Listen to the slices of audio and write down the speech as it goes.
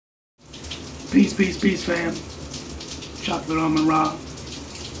Peace, peace, peace, fam. Chocolate AMUN-RA.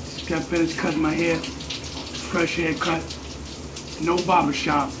 Just got finished cutting my hair. Fresh haircut. No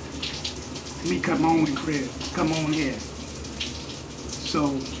barbershop. Me cut my own crib. Cut my own hair.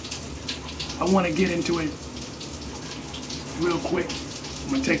 So, I want to get into it real quick.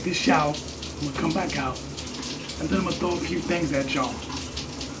 I'm going to take this shower. I'm going to come back out. And then I'm going to throw a few things at y'all.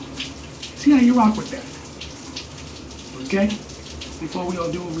 See how you rock with that. Okay? Before we all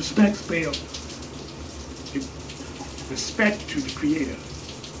do a respect spell. Respect to the Creator.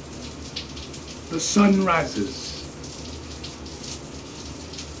 The sun rises.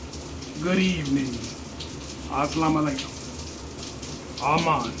 Good evening. Assalamu alaikum.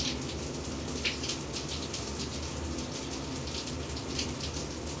 Aman.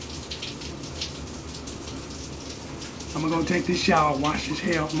 I'm gonna take this shower, wash this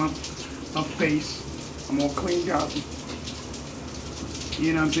hair off my face. I'm all cleaned up.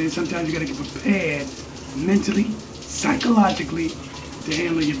 You know what I'm saying? Sometimes you gotta get prepared mentally, psychologically to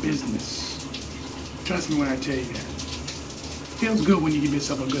handle your business. Trust me when I tell you that. Feels good when you give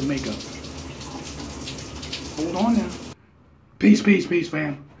yourself a good makeup. Hold on now. Peace, peace, peace,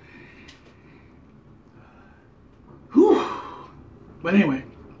 fam. Whew. But anyway,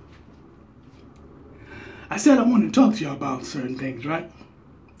 I said I wanted to talk to y'all about certain things, right?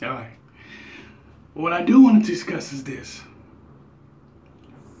 All right. What I do want to discuss is this.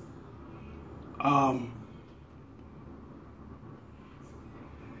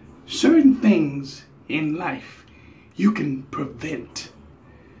 Certain things in life you can prevent.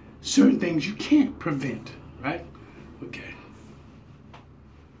 Certain things you can't prevent, right? Okay.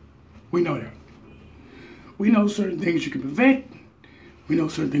 We know that. We know certain things you can prevent. We know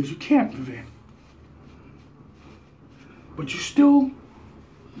certain things you can't prevent. But you're still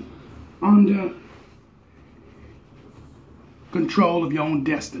under control of your own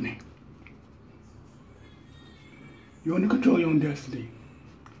destiny. You're under control of your own destiny.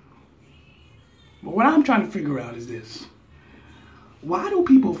 But what I'm trying to figure out is this. Why do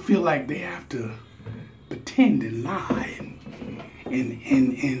people feel like they have to pretend and lie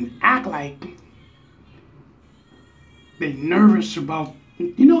and act like they're nervous about,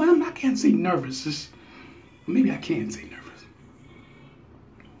 you know, I can't say nervous. Maybe I can say nervous.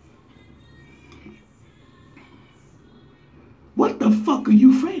 What the fuck are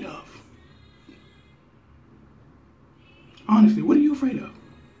you afraid of? Honestly, what are you afraid of?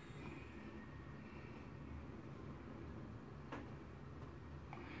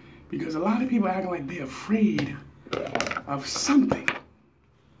 Because a lot of people act like they're afraid of something.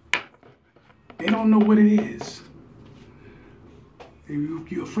 They don't know what it is. Are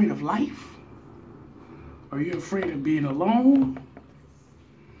you afraid of life? Are you afraid of being alone?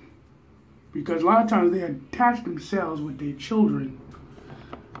 Because a lot of times they attach themselves with their children.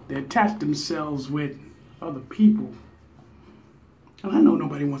 They attach themselves with other people. And I know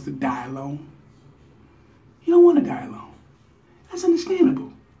nobody wants to die alone. You don't want to die alone. That's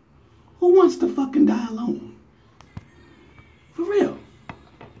understandable. Who wants to fucking die alone? For real.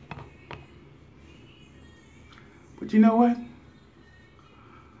 But you know what?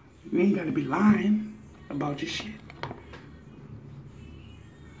 You ain't got to be lying about your shit.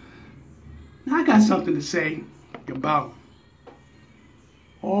 Now I got something to say about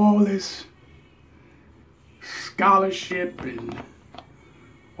all this scholarship and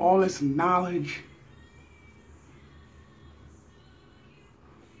all this knowledge.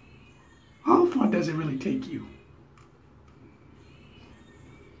 How far does it really take you?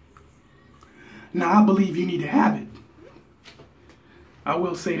 Now, I believe you need to have it. I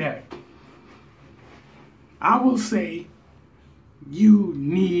will say that. I will say you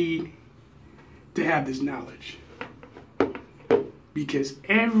need to have this knowledge. Because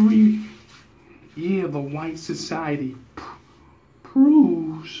every year the white society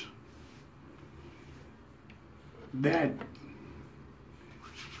proves that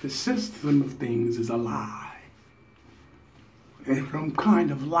the system of things is a lie. And some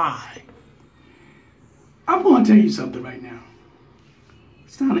kind of lie. I'm going to tell you something right now.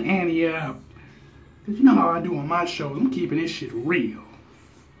 It's time to ante you up. Because you know how I do on my shows. I'm keeping this shit real.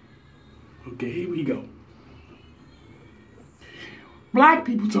 Okay, here we go. Black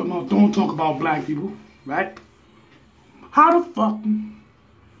people talking about, don't talk about black people, right? How the fuck,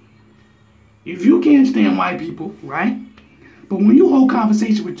 if you can't stand white people, right? But when you hold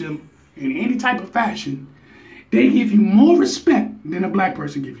conversation with them in any type of fashion, they give you more respect than a black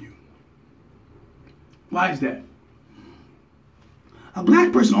person gives you. Why is that? A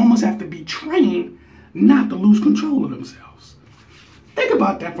black person almost have to be trained not to lose control of themselves. Think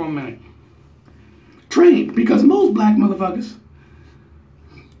about that for a minute. Trained, because most black motherfuckers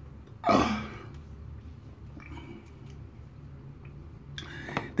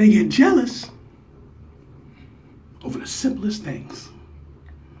They get jealous over the simplest things.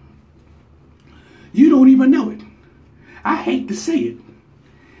 You don't even know it. I hate to say it.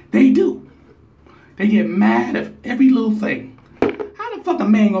 They do. They get mad at every little thing. How the fuck a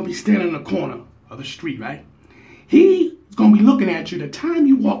man gonna be standing in the corner of the street, right? He's gonna be looking at you the time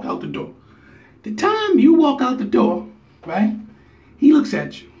you walk out the door. The time you walk out the door, right? He looks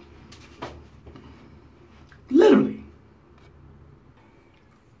at you. Literally.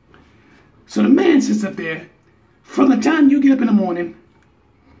 So the man sits up there from the time you get up in the morning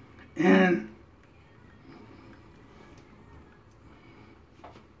and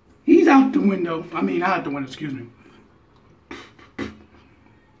he's out the window. Out the window, excuse me.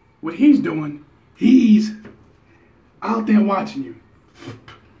 What he's doing, he's out there watching you.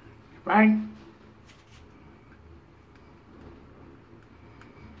 Right?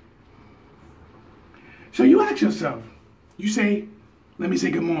 So you ask yourself, you say, let me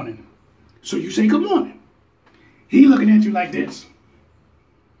say good morning. So you say good morning. He looking at you like this.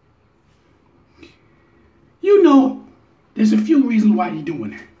 You know, there's a few reasons why you're doing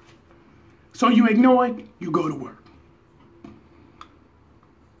that. So you ignore it, you go to work.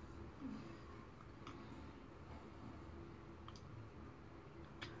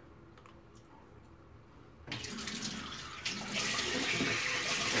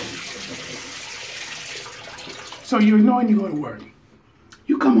 So you ignore and you go to work.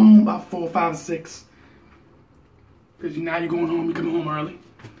 You come home about 4, 5, 6. Because now you're going home, you're coming home early.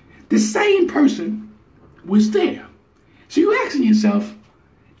 The same person was there. So you're asking yourself,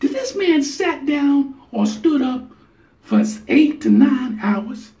 did this man sat down or stood up for 8 to 9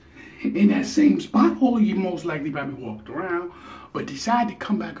 hours in that same spot? Or you most likely probably walked around, but decided to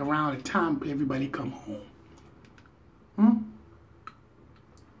come back around at time everybody come home?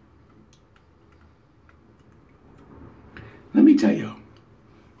 Let me tell you,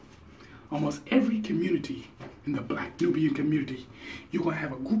 almost every community in the Black Nubian community, you're gonna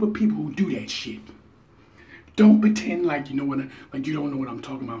have a group of people who do that shit. Don't pretend like you don't know what I'm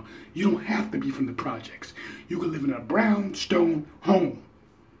talking about. You don't have to be from the projects. You can live in a brownstone home.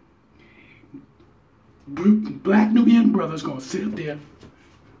 Black Nubian brothers gonna sit up there,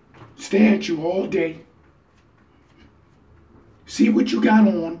 stare at you all day, see what you got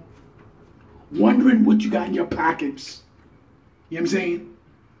on, wondering what you got in your pockets. You know what I'm saying?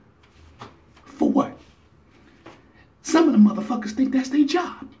 For what? Some of the motherfuckers think that's their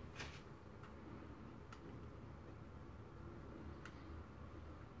job.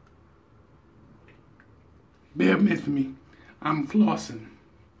 Bear with me. I'm flossing.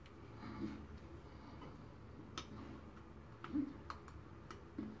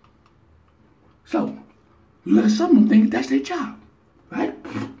 So, you let some of them think that's their job, right?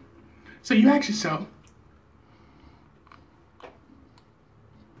 So you ask yourself,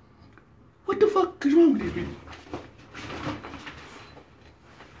 what the fuck is wrong with these people?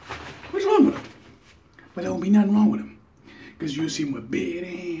 What's wrong with them? But there won't be nothing wrong with them. Because you'll see them with beard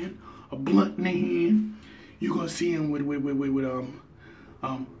in hand, a blunt in their hand. You're going to see them with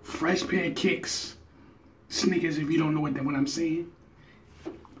fresh pair of kicks, sneakers if you don't know what I'm saying.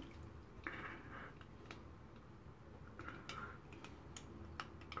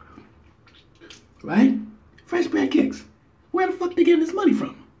 Right? Fresh pair of kicks. Where the fuck they getting this money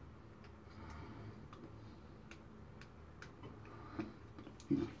from?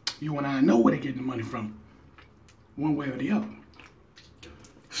 You and I know where they're getting the money from, one way or the other.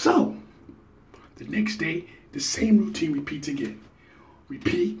 So, the next day, the same routine repeats again.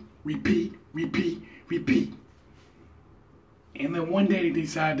 Repeat, repeat, repeat, repeat. And then one day they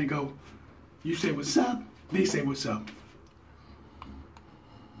decide to go, you say what's up, they say what's up.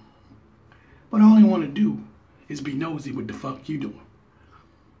 But all they want to do is be nosy what the fuck you doing.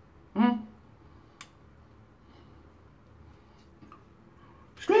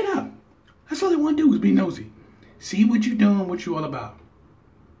 Straight up. That's all they want to do is be nosy. See what you doing, what you all about.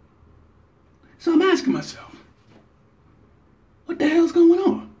 So I'm asking myself, what the hell's going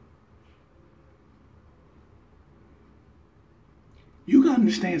on? You gotta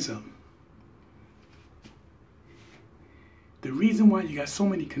understand something. The reason why you got so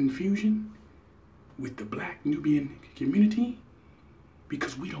many confusion with the Black Nubian community,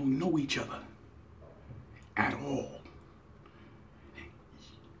 because we don't know each other at all.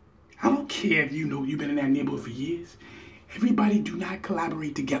 I don't care if you've been in that neighborhood for years. Everybody do not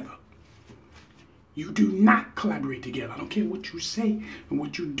collaborate together. You do not collaborate together. I don't care what you say and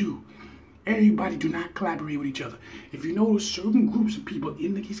what you do. Everybody do not collaborate with each other. If you notice, certain groups of people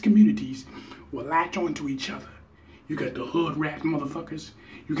in these communities will latch on to each other. You got the hood rat motherfuckers.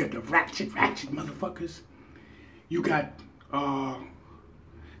 You got the ratchet motherfuckers. You got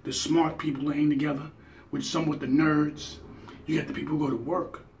the smart people who hang together with somewhat the nerds. You got the people who go to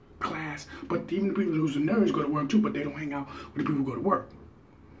work, class, but even the people who's the nerds go to work too, but they don't hang out with the people who go to work.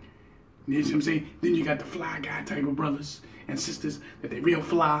 You know what I'm saying? Then you got the fly guy type of brothers and sisters that they real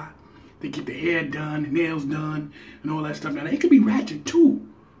fly. They get their hair done, their nails done, and all that stuff. Now, they could be ratchet too,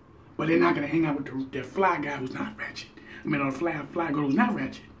 but they're not going to hang out with their fly guy who's not ratchet. I mean, or the fly girl who's not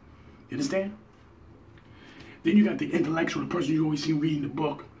ratchet. You understand? Then you got the intellectual, the person you always see reading the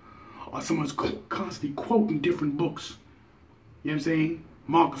book, or someone's constantly quoting different books. You know what I'm saying?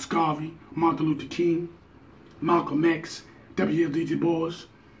 Marcus Garvey, Martin Luther King, Malcolm X, W.L.D. Du Bois.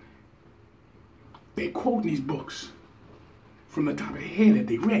 They quoting these books from the top of their head that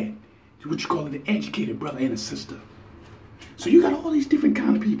they read. It's what you call an educated brother and a sister. So you got all these different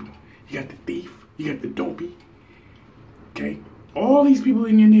kind of people. You got the thief, you got the dopey, okay? All these people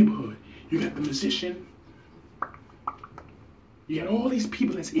in your neighborhood. You got the musician. You got all these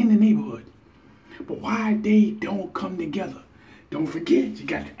people that's in the neighborhood. But why they don't come together? Don't forget, you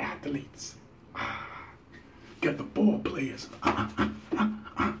got the athletes. You got the ball players.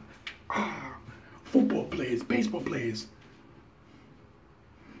 Football players, baseball players,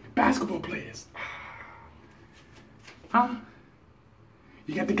 basketball players.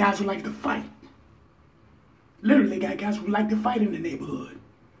 You got the guys who like to fight. Literally got guys who like to fight in the neighborhood.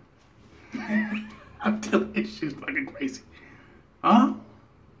 I'm telling you, shit's fucking crazy.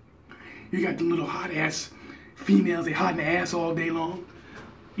 You got the little hot ass females, they hot in the ass all day long.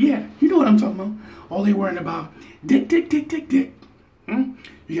 Yeah, you know what I'm talking about. All they worrying about, dick, dick, dick, dick, dick.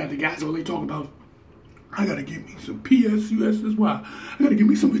 You got the guys all they talk about, I gotta get me some PSUSSY. I gotta get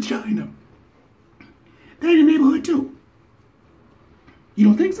me some vagina. They're in the neighborhood too. You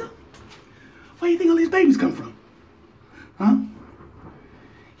don't think so? Where do you think all these babies come from?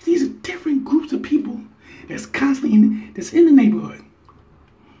 These are different groups of people that's constantly that's in the neighborhood.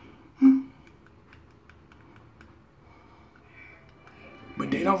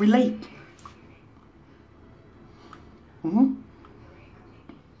 But they don't relate.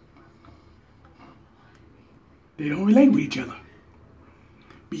 They don't relate with each other.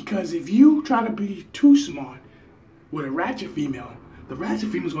 Because if you try to be too smart with a ratchet female, the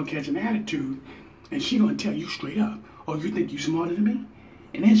ratchet female's gonna catch an attitude and she gonna tell you straight up, oh, you think you smarter than me?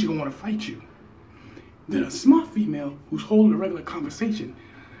 And then she gonna wanna fight you. Then a smart female who's holding a regular conversation,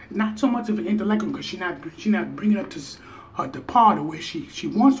 not so much of an intellectual because she not bringing up to the par to where she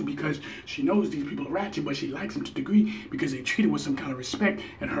wants to, because she knows these people are ratchet, but she likes them to a degree because they treat her with some kind of respect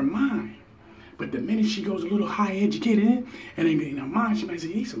in her mind. But the minute she goes a little high educated and in her mind, she might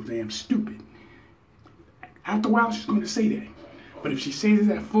say, he's so damn stupid. After a while, she's going to say that. But if she says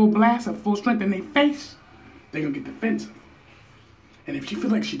it at full blast, at full strength in their face, they're going to get defensive. And if she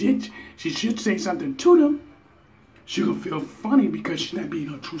feels like she should say something to them, she's going to feel funny because she's not being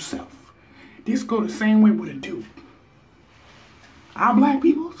her true self. This go the same way with a dude. Our black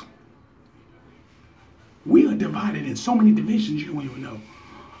people, we are divided in so many divisions you don't even know.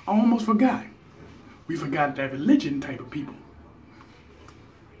 I almost forgot. We forgot that religion type of people.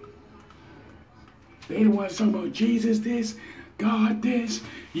 They the ones talking about Jesus this, God this,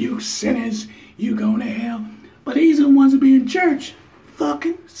 you sinners, you going to hell. But these are the ones that be in church,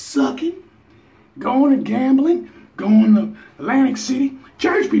 fucking, sucking, going to gambling, going to Atlantic City.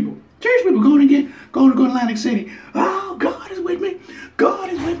 Church people going to Atlantic City. Oh, God is with me.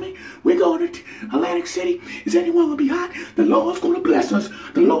 God is with me. We're going to Atlantic City. Is anyone going to be hot? The Lord's going to bless us.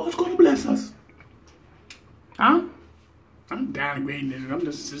 The Lord's going to bless us. I'm downgrading it. I'm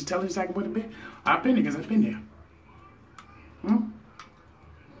just telling you exactly what it been. I've been there because I've been there.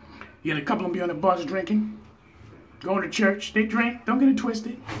 You got a couple of them be on the bus drinking, going to church. They drink. Don't get it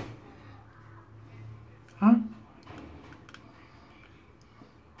twisted.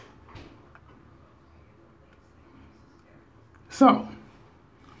 So,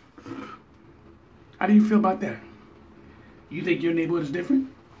 how do you feel about that? You think your neighborhood is different?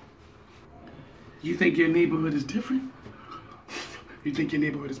 You think your neighborhood is different? You think your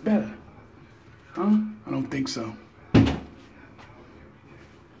neighborhood is better? I don't think so.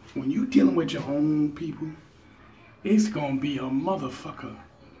 When you dealing with your own people, it's gonna be a motherfucker.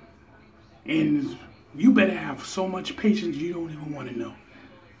 And you better have so much patience you don't even want to know.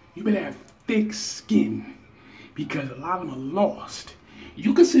 You better have thick skin, because a lot of them are lost.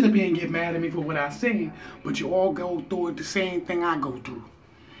 You can sit up here and get mad at me for what I'm saying, but you all go through the same thing I go through.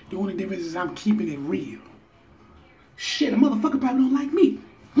 The only difference is I'm keeping it real. Shit, a motherfucker probably don't like me.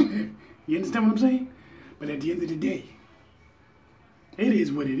 You understand what I'm saying? But at the end of the day, it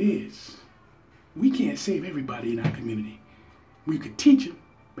is what it is. We can't save everybody in our community. We could teach them,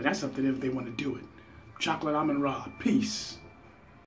 but that's up to them if they want to do it. Chocolate AMUN-RA, peace.